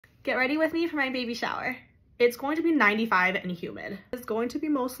Get ready with me for my baby shower. It's going to be 95 and humid. It's going to be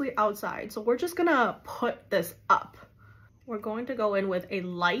mostly outside, so we're just gonna put this up. We're going to go in with a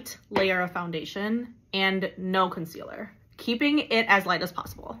light layer of foundation and no concealer, keeping it as light as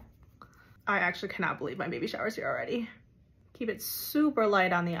possible. I actually cannot believe my baby shower's here already. Keep it super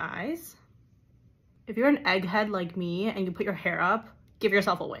light on the eyes. If you're an egghead like me and you put your hair up, give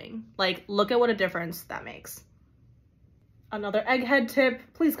yourself a wing. Like, look at what a difference that makes. Another egghead tip,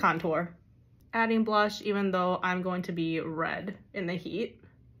 please contour. Adding blush, even though I'm going to be red in the heat.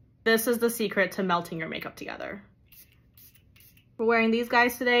 This is the secret to melting your makeup together. We're wearing these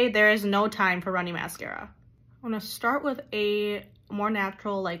guys today. There is no time for runny mascara. I'm gonna start with a more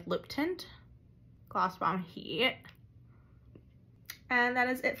natural like lip tint. Gloss Bomb Heat. And that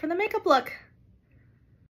is it for the makeup look.